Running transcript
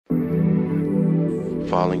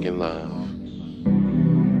falling in love.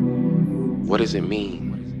 What does it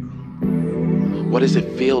mean? What does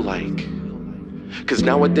it feel like? Because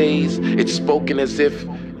nowadays, it's spoken as if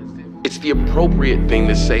it's the appropriate thing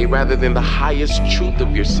to say rather than the highest truth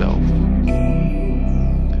of yourself.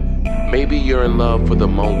 Maybe you're in love for the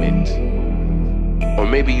moment, or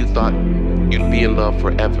maybe you thought you'd be in love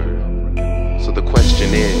forever. So the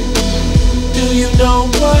question is, do you know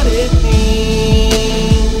what it means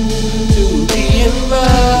to be in love?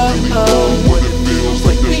 Really know what it feels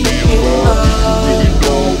like to be in love. Really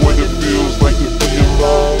know what it feels like to be in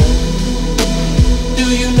love. Do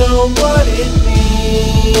you know what it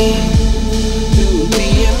means to be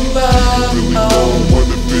in love? Really know what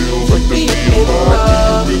it feels like to be in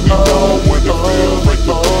love. Really know what it feels like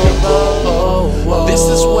to be in love. This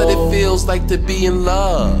is what it feels like to be in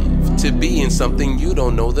love. To be in something you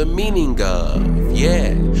don't know the meaning of.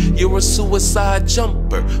 Yeah, you're a suicide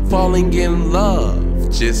jumper, falling in love,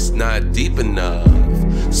 just not deep enough.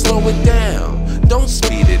 Slow it down, don't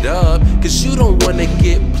speed it up, cause you don't wanna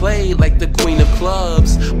get played like the queen of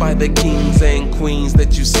clubs by the kings and queens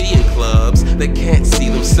that you see in clubs that can't see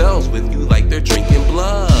themselves with you like they're drinking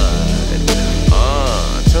blood.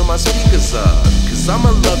 Turn my speakers up, cause I'ma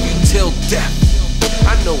love you till death.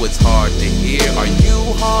 I know it's hard to hear. Are you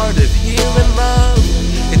hard of hearing, love?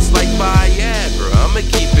 It's like Viagra, I'ma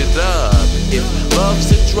keep it up. If love's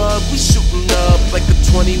a drug, we shooting up like a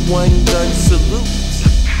 21 gun salute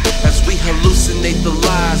as we hallucinate the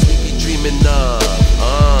lies we be dreaming of.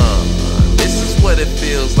 This is what it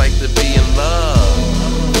feels like to be in love.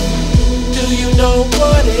 Do you know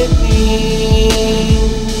what it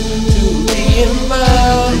means to be in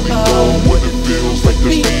love? Really know what it feels like to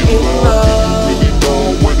be in love. Really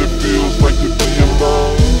know what it feels like to be in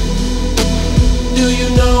love. Do you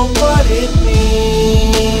know what it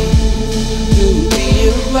means to be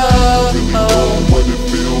in love? Really know what it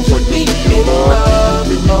feels like to be in love.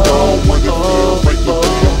 Really know what it feels like to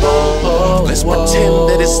be in love. Let's pretend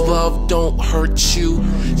that this love don't hurt you.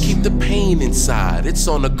 Keep the pain inside, it's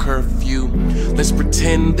on a curfew. Let's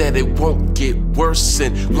pretend that it won't get worse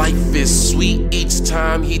and life is sweet each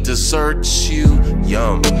time he deserts you.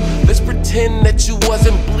 Yum. Let's pretend that you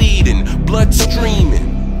wasn't bleeding, blood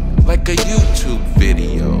streaming like a YouTube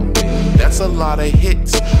video. That's a lot of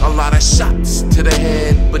hits, a lot of shots to the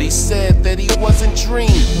head, but he said that he wasn't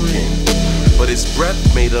dreaming. But his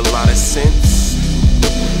breath made a lot of sense.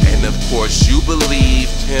 And of course you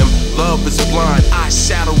believed him. Love is blind,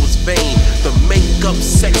 eyeshadow is vain. The makeup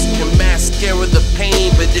sex can mascara the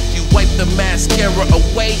pain, but if you wipe the mascara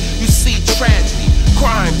away, you see tragedy,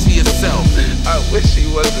 crying to yourself, I wish he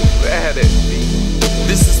wasn't mad at me.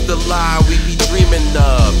 This is the lie we be dreaming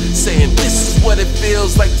of, saying this is what it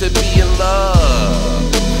feels like to be in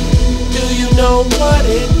love. Do you know what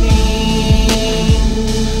it means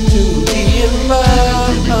to be in love?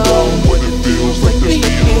 Really know what it feels like to be in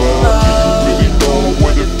love. Really know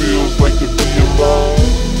what it feels like to be in love.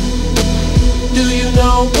 Do you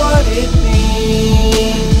know what it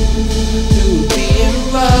means to be in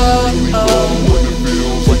love? Really know what it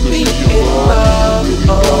feels like to be in love. Really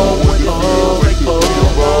know what it feels like to be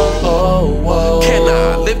in love. Can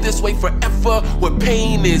I live this way forever, where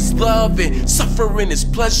pain is love and suffering is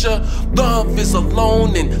pleasure? Love is a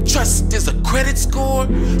loan and trust is a credit score.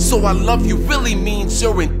 So I love you really means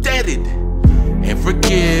you're indebted, and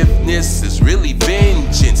forgiveness is really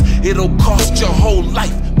vengeance. It'll cost your whole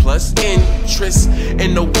life plus interest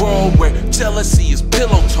in a world where jealousy is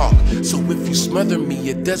pillow talk. So if you smother me,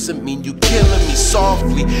 it doesn't mean you killing me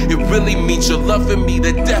softly. It really means you're loving me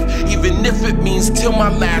to death, even if it means till my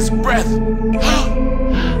last breath.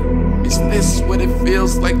 Is this what it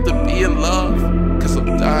feels like to be in love? Cause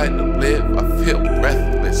I'm dying to live, I feel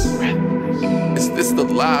breathless. Is this the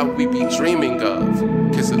lie we be dreaming of?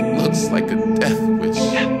 Cause it looks like a death wish.